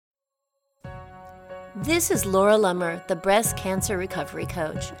This is Laura Lummer, the Breast Cancer Recovery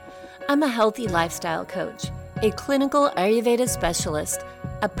Coach. I'm a healthy lifestyle coach, a clinical Ayurveda specialist,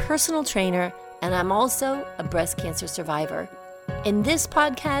 a personal trainer, and I'm also a breast cancer survivor. In this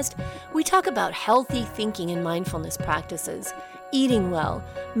podcast, we talk about healthy thinking and mindfulness practices, eating well,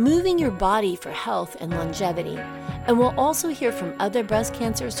 moving your body for health and longevity, and we'll also hear from other breast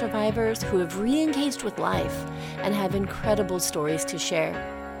cancer survivors who have re-engaged with life and have incredible stories to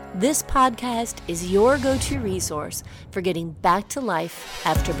share. This podcast is your go-to resource for getting back to life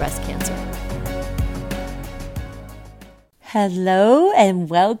after breast cancer. Hello and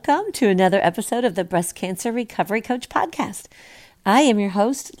welcome to another episode of the Breast Cancer Recovery Coach podcast. I am your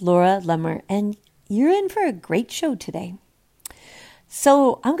host, Laura Lummer, and you're in for a great show today.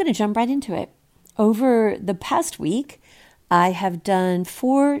 So I'm going to jump right into it. Over the past week, I have done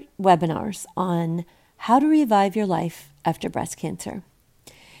 4 webinars on how to revive your life after breast cancer.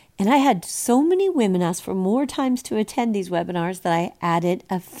 And I had so many women ask for more times to attend these webinars that I added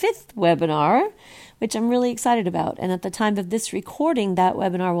a 5th webinar, which I'm really excited about. And at the time of this recording, that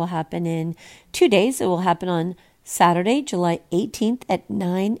webinar will happen in 2 days. It will happen on Saturday, July 18th at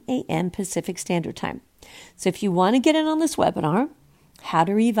 9 a.m. Pacific Standard Time. So if you want to get in on this webinar, How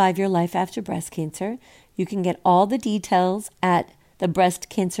to Revive Your Life After Breast Cancer, you can get all the details at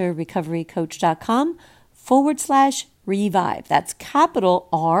thebreastcancerrecoverycoach.com/revive. That's capital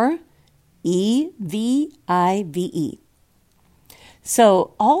REVIVE.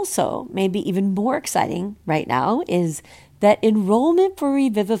 So also, maybe even more exciting right now is that enrollment for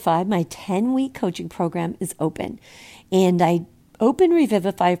Revivify, my 10-week coaching program, is open. And I open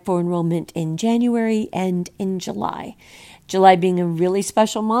Revivify for enrollment in January and in July. July being a really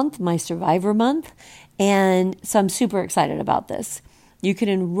special month, my survivor month. And so I'm super excited about this. You can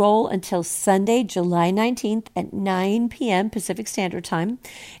enroll until Sunday, July 19th at 9 p.m. Pacific Standard Time.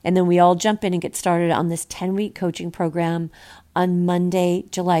 And then we all jump in and get started on this 10-week coaching program on Monday,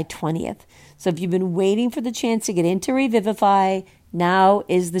 July 20th. So if you've been waiting for the chance to get into Revivify, now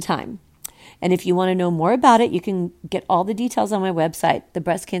is the time. And if you want to know more about it, you can get all the details on my website,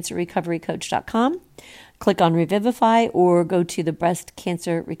 thebreastcancerrecoverycoach.com. Click on Revivify or go to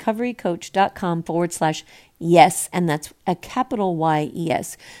thebreastcancerrecoverycoach.com/yes. And that's a capital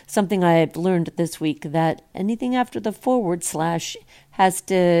YES. Something I've learned this week, that anything after the / has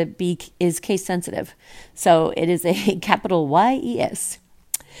to be, is case sensitive. So it is a capital YES.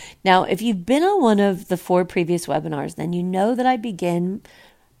 Now, if you've been on one of the 4 previous webinars, then you know that I begin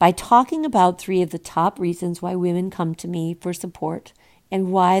by talking about 3 of the top reasons why women come to me for support and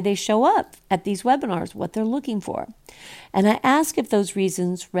why they show up at these webinars, what they're looking for. And I ask if those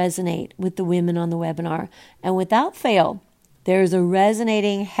reasons resonate with the women on the webinar. And without fail, there's a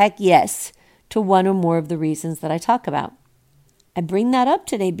resonating heck yes to one or more of the reasons that I talk about. I bring that up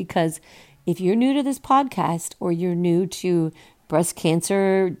today because if you're new to this podcast or you're new to breast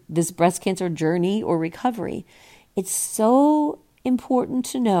cancer, this breast cancer journey or recovery, it's so important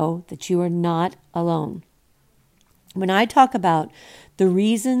to know that you are not alone. When I talk about the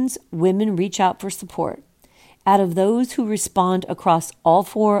reasons women reach out for support, out of those who respond across all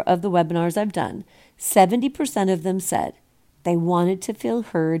 4 of the webinars I've done, 70% of them said they wanted to feel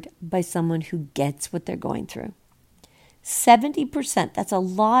heard by someone who gets what they're going through. 70%, that's a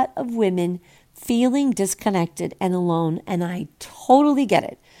lot of women feeling disconnected and alone, and I totally get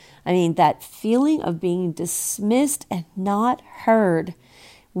it. I mean, that feeling of being dismissed and not heard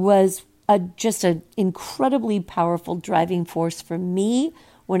was just an incredibly powerful driving force for me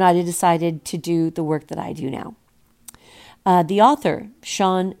when I decided to do the work that I do now. The author,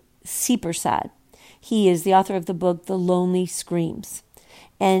 Shawn Seepersad, he is the author of the book, The Lonely Screams.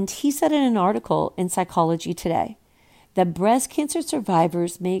 And he said in an article in Psychology Today that breast cancer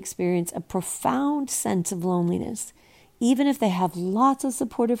survivors may experience a profound sense of loneliness, even if they have lots of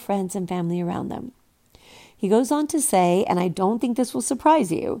supportive friends and family around them. He goes on to say, and I don't think this will surprise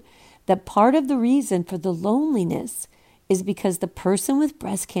you, that part of the reason for the loneliness is because the person with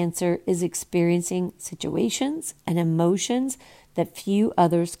breast cancer is experiencing situations and emotions that few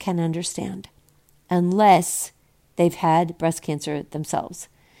others can understand, unless they've had breast cancer themselves.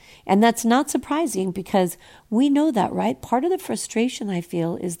 And that's not surprising because we know that, right? Part of the frustration I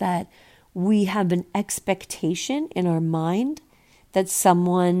feel is that we have an expectation in our mind that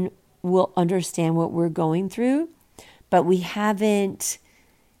someone will understand what we're going through, but we haven't.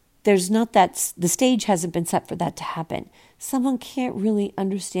 There's not that, the stage hasn't been set for that to happen. Someone can't really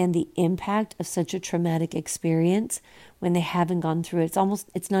understand the impact of such a traumatic experience when they haven't gone through it.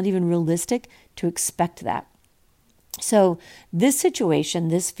 It's not even realistic to expect that. So this situation,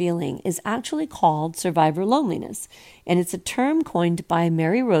 this feeling, is actually called survivor loneliness. And it's a term coined by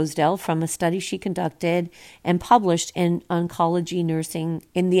Mary Rosedale from a study she conducted and published in Oncology Nursing,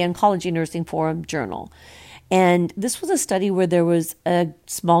 in the Oncology Nursing Forum Journal. And this was a study where there was a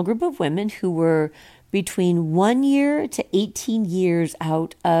small group of women who were between 1 year to 18 years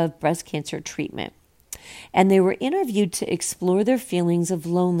out of breast cancer treatment. And they were interviewed to explore their feelings of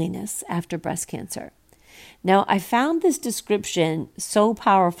loneliness after breast cancer. Now, I found this description so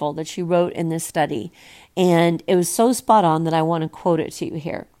powerful that she wrote in this study, and it was so spot on that I want to quote it to you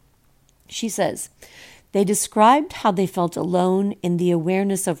here. She says, "They described how they felt alone in the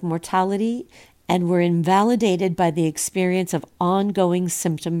awareness of mortality and were invalidated by the experience of ongoing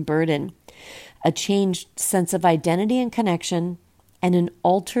symptom burden, a changed sense of identity and connection, and an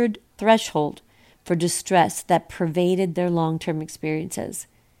altered threshold for distress that pervaded their long-term experiences.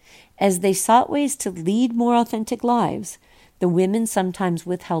 As they sought ways to lead more authentic lives, the women sometimes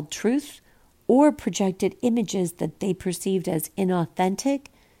withheld truth or projected images that they perceived as inauthentic,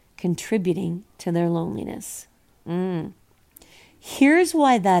 contributing to their loneliness." Here's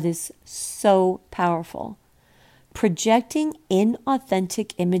why that is so powerful. Projecting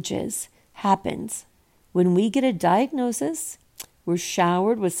inauthentic images happens when we get a diagnosis. We're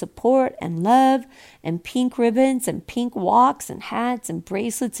showered with support and love and pink ribbons and pink walks and hats and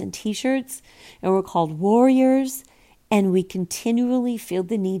bracelets and t-shirts, and we're called warriors, and we continually feel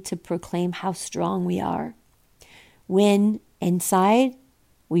the need to proclaim how strong we are. When inside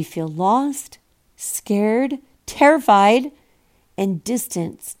we feel lost, scared, terrified, and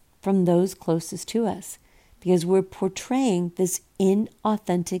distanced from those closest to us because we're portraying this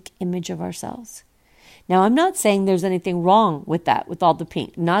inauthentic image of ourselves. Now, I'm not saying there's anything wrong with that, with all the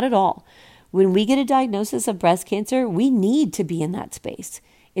pink. Not at all. When we get a diagnosis of breast cancer, we need to be in that space.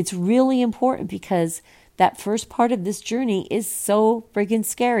 It's really important because that first part of this journey is so friggin'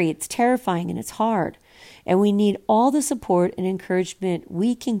 scary. It's terrifying and it's hard. And we need all the support and encouragement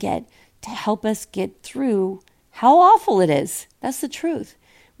we can get to help us get through how awful it is. That's the truth.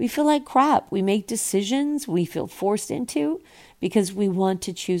 We feel like crap. We make decisions we feel forced into because we want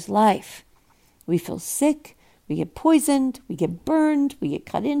to choose life. We feel sick, we get poisoned, we get burned, we get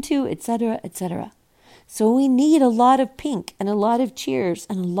cut into, etc., etc. So we need a lot of pink and a lot of cheers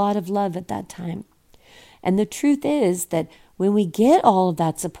and a lot of love at that time. And the truth is that when we get all of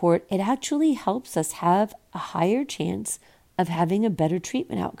that support, it actually helps us have a higher chance of having a better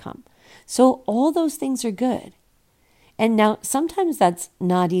treatment outcome. So all those things are good. And now sometimes that's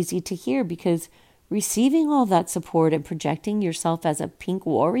not easy to hear because receiving all that support and projecting yourself as a pink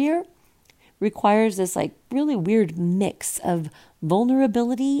warrior requires this really weird mix of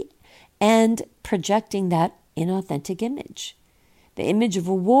vulnerability and projecting that inauthentic image. The image of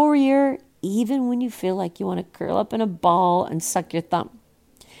a warrior, even when you feel like you want to curl up in a ball and suck your thumb.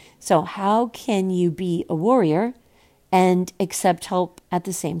 So how can you be a warrior and accept help at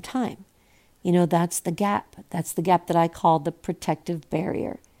the same time? That's the gap. That's the gap that I call the protective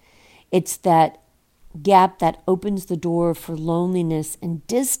barrier. It's that gap that opens the door for loneliness and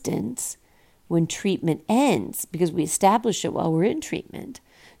distance when treatment ends, because we establish it while we're in treatment.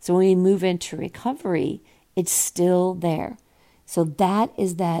 So when we move into recovery, it's still there. So that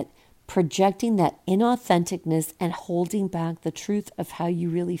is that projecting that inauthenticness and holding back the truth of how you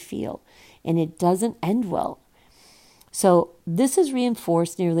really feel. And it doesn't end well. So this is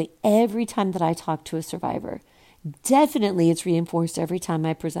reinforced nearly every time that I talk to a survivor. Definitely it's reinforced every time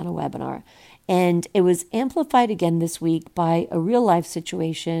I present a webinar. And it was amplified again this week by a real life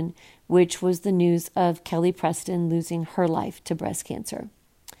situation, which was the news of Kelly Preston losing her life to breast cancer.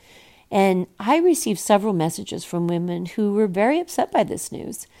 And I received several messages from women who were very upset by this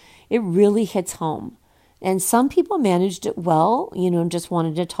news. It really hits home. And some people managed it well, just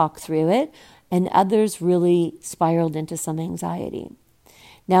wanted to talk through it. And others really spiraled into some anxiety.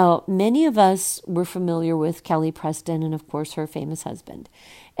 Now, many of us were familiar with Kelly Preston and, of course, her famous husband.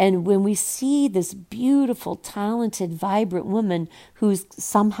 And when we see this beautiful, talented, vibrant woman who's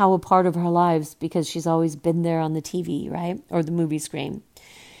somehow a part of our lives because she's always been there on the TV, right, or the movie screen,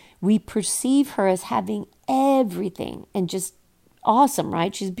 we perceive her as having everything and just awesome,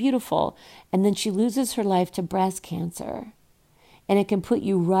 right? She's beautiful. And then she loses her life to breast cancer. And it can put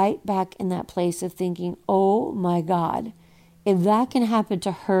you right back in that place of thinking, oh my God, if that can happen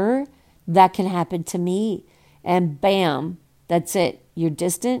to her, that can happen to me. And bam, that's it. You're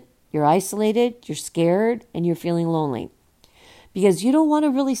distant, you're isolated, you're scared, and you're feeling lonely. Because you don't want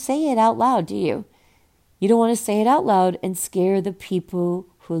to really say it out loud, do you? You don't want to say it out loud and scare the people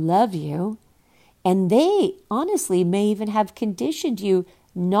who love you. And they honestly may even have conditioned you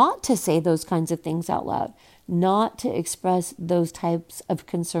not to say those kinds of things out loud, not to express those types of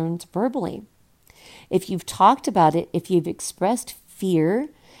concerns verbally. If you've talked about it, if you've expressed fear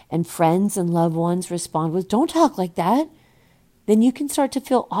and friends and loved ones respond with, "Don't talk like that," then you can start to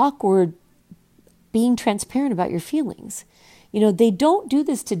feel awkward being transparent about your feelings. They don't do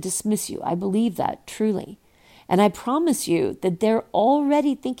this to dismiss you. I believe that truly. And I promise you that they're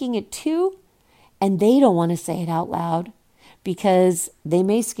already thinking it too, and they don't want to say it out loud because they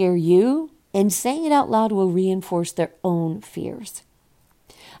may scare you, and saying it out loud will reinforce their own fears.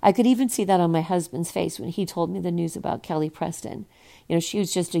 I could even see that on my husband's face when he told me the news about Kelly Preston. She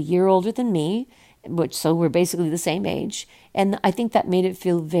was just a year older than me, so we're basically the same age. And I think that made it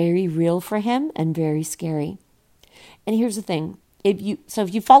feel very real for him and very scary. And here's the thing. If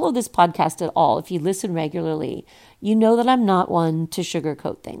you follow this podcast at all, if you listen regularly, you know that I'm not one to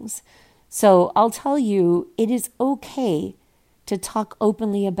sugarcoat things. So I'll tell you, it is okay to talk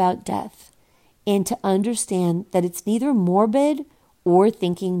openly about death and to understand that it's neither morbid or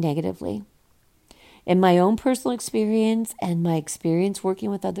thinking negatively. In my own personal experience and my experience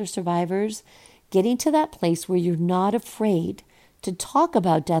working with other survivors, getting to that place where you're not afraid to talk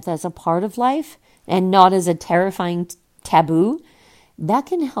about death as a part of life and not as a terrifying taboo, that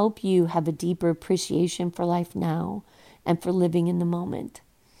can help you have a deeper appreciation for life now and for living in the moment.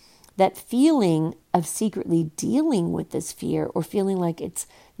 That feeling of secretly dealing with this fear or feeling like it's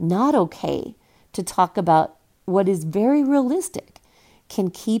not okay to talk about what is very realistic can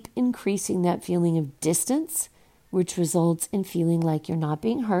keep increasing that feeling of distance, which results in feeling like you're not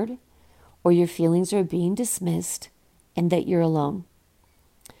being heard or your feelings are being dismissed and that you're alone.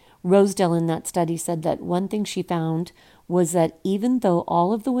 Rosedale in that study said that one thing she found was that even though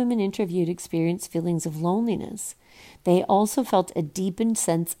all of the women interviewed experienced feelings of loneliness, they also felt a deepened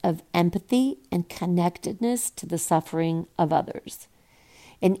sense of empathy and connectedness to the suffering of others.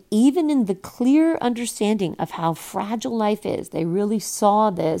 And even in the clear understanding of how fragile life is, they really saw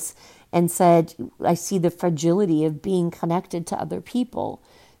this and said, I see the fragility of being connected to other people.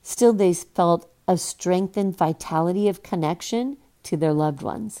 Still, they felt a strengthened vitality of connection to their loved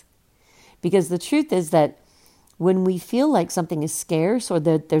ones. Because the truth is that when we feel like something is scarce or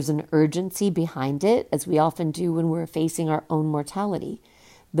that there's an urgency behind it, as we often do when we're facing our own mortality,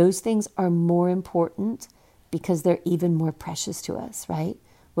 those things are more important because they're even more precious to us, right?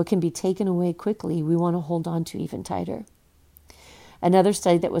 What can be taken away quickly, we want to hold on to even tighter. Another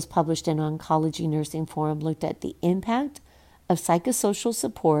study that was published in Oncology Nursing Forum looked at the impact of psychosocial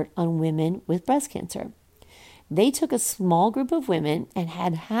support on women with breast cancer. They took a small group of women and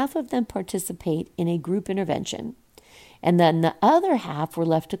had half of them participate in a group intervention. And then the other half were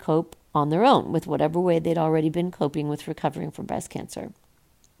left to cope on their own with whatever way they'd already been coping with recovering from breast cancer.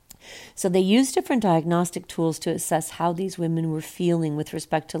 So they used different diagnostic tools to assess how these women were feeling with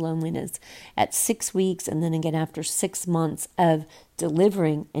respect to loneliness at 6 weeks and then again after 6 months of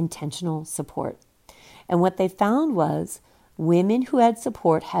delivering intentional support. And what they found was women who had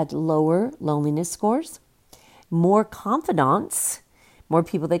support had lower loneliness scores, more confidants, more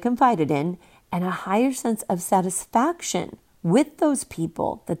people they confided in, and a higher sense of satisfaction with those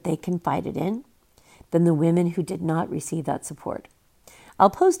people that they confided in than the women who did not receive that support. I'll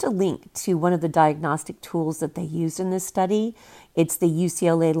post a link to one of the diagnostic tools that they used in this study. It's the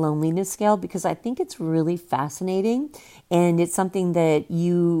UCLA Loneliness Scale because I think it's really fascinating and it's something that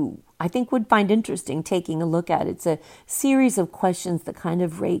you, I think, would find interesting taking a look at. It's a series of questions that kind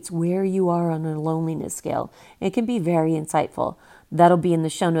of rates where you are on a loneliness scale. It can be very insightful. That'll be in the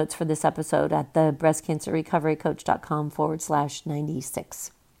show notes for this episode at the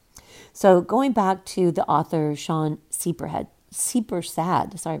breastcancerrecoverycoach.com/96. So going back to the author, Sean Siepersad,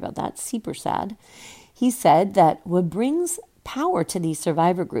 he said that what brings power to these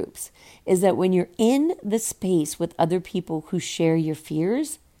survivor groups is that when you're in the space with other people who share your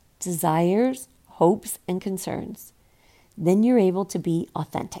fears, desires, hopes, and concerns, then you're able to be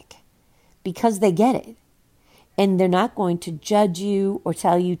authentic because they get it. And they're not going to judge you or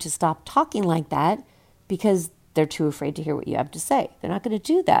tell you to stop talking like that because they're too afraid to hear what you have to say. They're not going to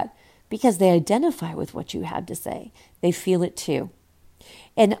do that because they identify with what you have to say. They feel it too.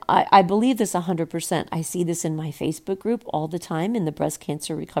 And I believe this 100%. I see this in my Facebook group all the time, in the breast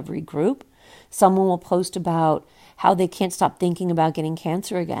cancer recovery group. Someone will post about how they can't stop thinking about getting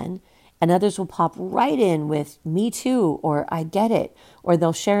cancer again, and others will pop right in with "me too" or "I get it," or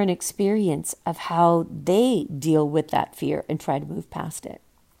they'll share an experience of how they deal with that fear and try to move past it.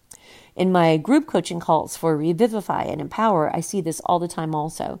 In my group coaching calls for Revivify and Empower, I see this all the time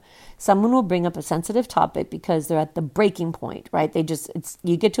also. Someone will bring up a sensitive topic because they're at the breaking point, right?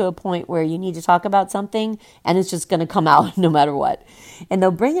 You get to a point where you need to talk about something and it's just going to come out no matter what. And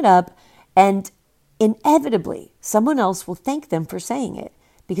they'll bring it up, and inevitably, someone else will thank them for saying it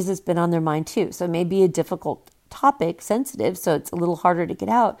because it's been on their mind too. So it may be a difficult topic, sensitive, so it's a little harder to get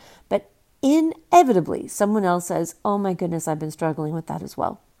out. But inevitably, someone else says, oh my goodness, I've been struggling with that as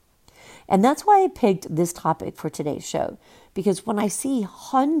well. And that's why I picked this topic for today's show, because when I see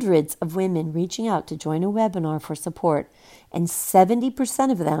hundreds of women reaching out to join a webinar for support and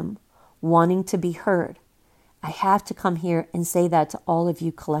 70% of them wanting to be heard, I have to come here and say that to all of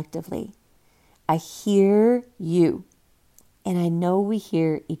you collectively. I hear you, and I know we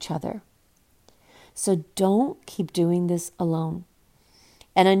hear each other. So don't keep doing this alone.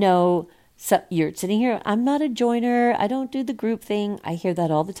 And I know you're sitting here, I'm not a joiner, I don't do the group thing. I hear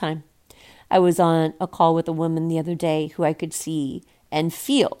that all the time. I was on a call with a woman the other day who I could see and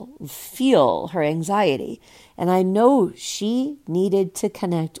feel her anxiety. And I know she needed to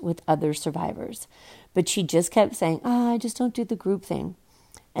connect with other survivors. But she just kept saying, I just don't do the group thing.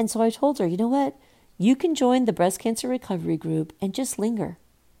 And so I told her, you know what? You can join the breast cancer recovery group and just linger.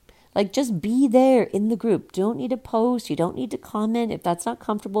 Like, just be there in the group. Don't need to post. You don't need to comment if that's not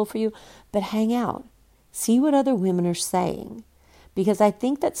comfortable for you. But hang out. See what other women are saying. Because I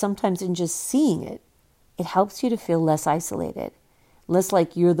think that sometimes in just seeing it, it helps you to feel less isolated. Less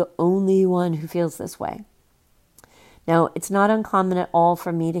like you're the only one who feels this way. Now, it's not uncommon at all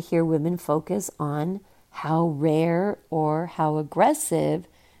for me to hear women focus on how rare or how aggressive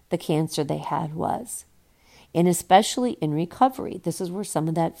the cancer they had was. And especially in recovery, this is where some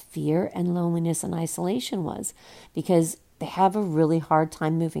of that fear and loneliness and isolation was, because they have a really hard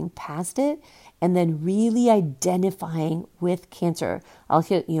time moving past it and then really identifying with cancer. I'll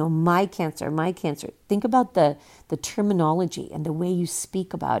hear, my cancer. Think about the terminology and the way you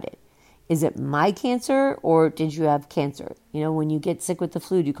speak about it. Is it my cancer or did you have cancer? When you get sick with the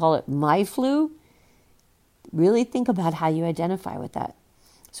flu, do you call it my flu? Really think about how you identify with that.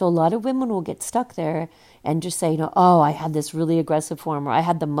 So a lot of women will get stuck there and just say, I had this really aggressive form, or I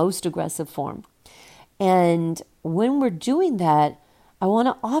had the most aggressive form. And when we're doing that, I want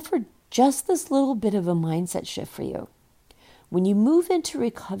to offer just this little bit of a mindset shift for you. When you move into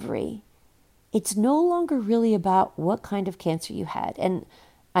recovery, it's no longer really about what kind of cancer you had. And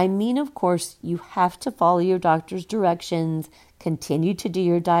I mean, of course, you have to follow your doctor's directions, continue to do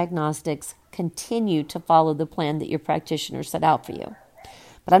your diagnostics, continue to follow the plan that your practitioner set out for you.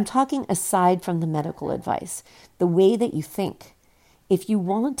 But I'm talking aside from the medical advice, the way that you think. If you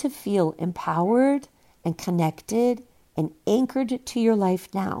want to feel empowered and connected and anchored to your life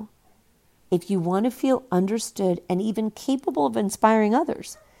now, if you want to feel understood and even capable of inspiring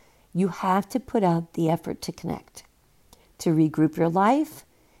others, you have to put out the effort to connect, to regroup your life,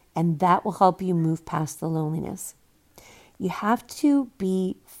 and that will help you move past the loneliness. You have to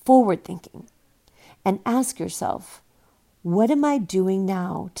be forward thinking and ask yourself, what am I doing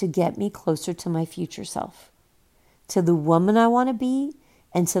now to get me closer to my future self, to the woman I want to be,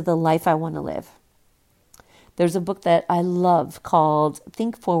 and to the life I want to live? There's a book that I love called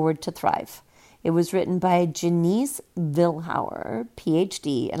Think Forward to Thrive. It was written by Janice Vilhauer,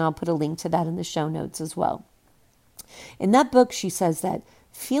 PhD, and I'll put a link to that in the show notes as well. In that book, she says that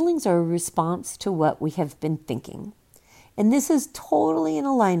feelings are a response to what we have been thinking. And this is totally in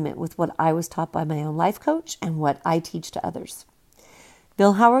alignment with what I was taught by my own life coach and what I teach to others.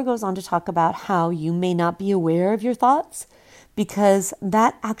 Vilhauer goes on to talk about how you may not be aware of your thoughts, because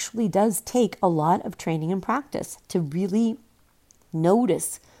that actually does take a lot of training and practice to really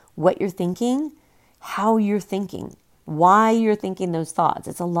notice what you're thinking, how you're thinking, why you're thinking those thoughts.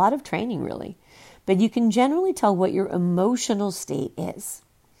 It's a lot of training, really. But you can generally tell what your emotional state is.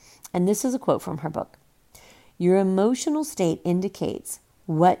 And this is a quote from her book. Your emotional state indicates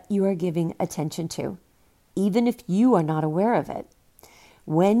what you are giving attention to, even if you are not aware of it.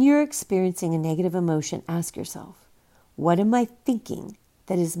 When you're experiencing a negative emotion, ask yourself, what am I thinking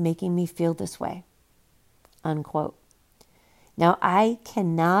that is making me feel this way? Unquote. Now, I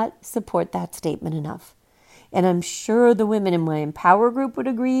cannot support that statement enough. And I'm sure the women in my Empower group would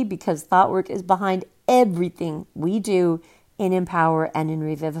agree, because thought work is behind everything we do in Empower and in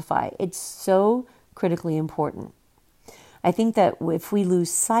Revivify. It's so critically important. I think that if we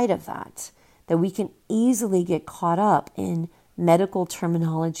lose sight of that we can easily get caught up in medical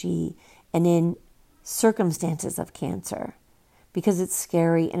terminology and in circumstances of cancer, because it's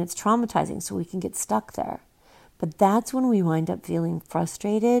scary and it's traumatizing, so we can get stuck there. But that's when we wind up feeling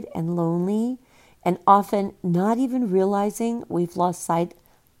frustrated and lonely, and often not even realizing we've lost sight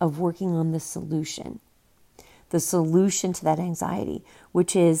of working on the solution to that anxiety,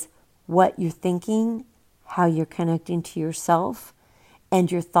 which is what you're thinking, how you're connecting to yourself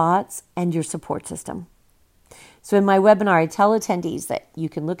and your thoughts and your support system. So in my webinar, I tell attendees that you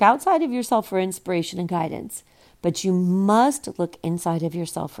can look outside of yourself for inspiration and guidance, but you must look inside of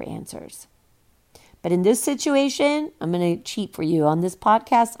yourself for answers. But in this situation, I'm going to cheat for you. On this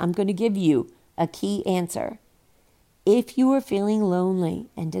podcast, I'm going to give you a key answer. If you are feeling lonely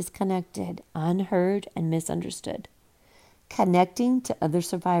and disconnected, unheard, and misunderstood, connecting to other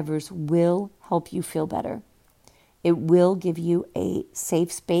survivors will help you feel better. It will give you a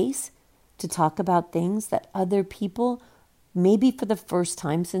safe space to talk about things that other people, maybe for the first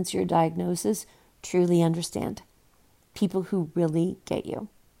time since your diagnosis, truly understand. People who really get you.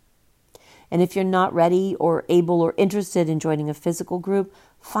 And if you're not ready or able or interested in joining a physical group,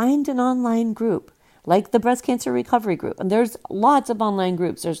 find an online group like the Breast Cancer Recovery Group. And there's lots of online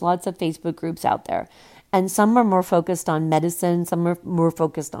groups. There's lots of Facebook groups out there. And some are more focused on medicine. Some are more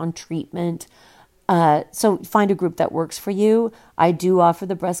focused on treatment. So find a group that works for you. I do offer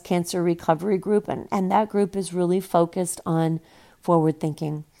the Breast Cancer Recovery Group, and that group is really focused on forward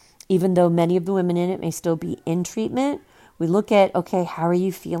thinking. Even though many of the women in it may still be in treatment, we look at, okay, how are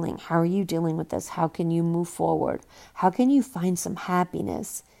you feeling? How are you dealing with this? How can you move forward? How can you find some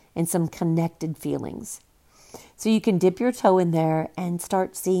happiness and some connected feelings? So you can dip your toe in there and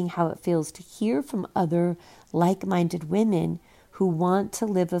start seeing how it feels to hear from other like-minded women who want to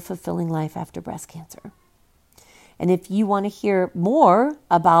live a fulfilling life after breast cancer. And if you want to hear more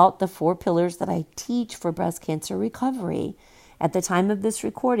about the 4 pillars that I teach for breast cancer recovery, at the time of this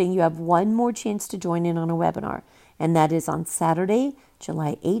recording, you have one more chance to join in on a webinar. And that is on Saturday,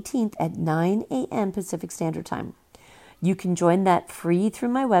 July 18th at 9 a.m. Pacific Standard Time. You can join that free through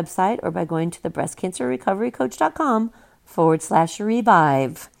my website or by going to the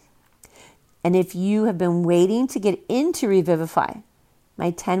breastcancerrecoverycoach.com/revive. And if you have been waiting to get into Revivify, my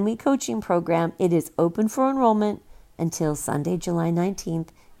 10-week coaching program, it is open for enrollment until Sunday, July 19th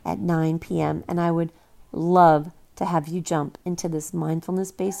at 9 p.m. And I would love to have you jump into this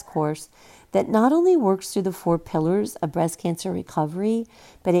mindfulness-based course that not only works through the 4 pillars of breast cancer recovery,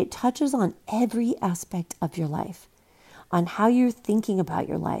 but it touches on every aspect of your life, on how you're thinking about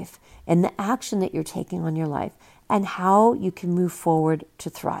your life and the action that you're taking on your life and how you can move forward to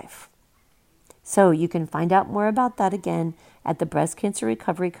thrive. So you can find out more about that again at the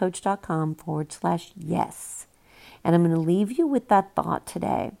breastcancerrecoverycoach.com/yes. And I'm going to leave you with that thought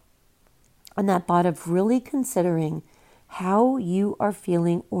today, and that thought of really considering how you are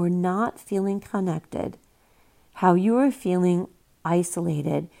feeling or not feeling connected, how you are feeling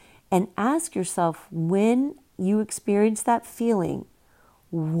isolated, and ask yourself, when you experience that feeling,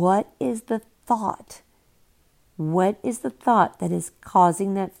 what is the thought? What is the thought that is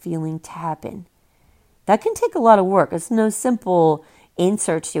causing that feeling to happen? That can take a lot of work. It's no simple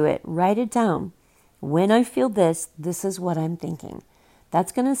answer to it. Write it down. When I feel this, this is what I'm thinking.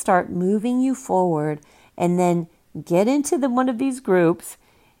 That's going to start moving you forward, and then get into one of these groups.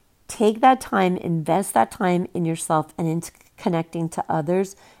 Take that time, invest that time in yourself and into connecting to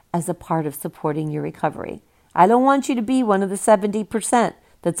others as a part of supporting your recovery. I don't want you to be one of the 70%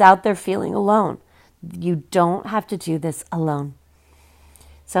 that's out there feeling alone. You don't have to do this alone.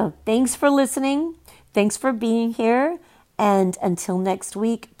 So thanks for listening. Thanks for being here. And until next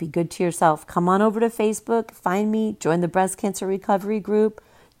week, be good to yourself. Come on over to Facebook, find me, join the Breast Cancer Recovery Group,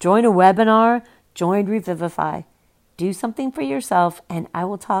 join a webinar, join Revivify. Do something for yourself, and I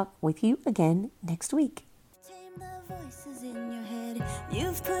will talk with you again next week. Tame the voices in your head.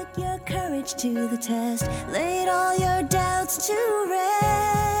 You've put your courage to the test, laid all your doubts to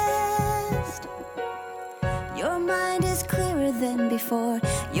rest. Your mind is clearer than before.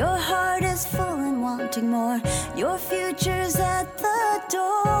 Your heart is full and wanting more. Your future's at the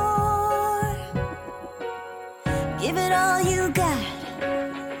door. Give it all you got.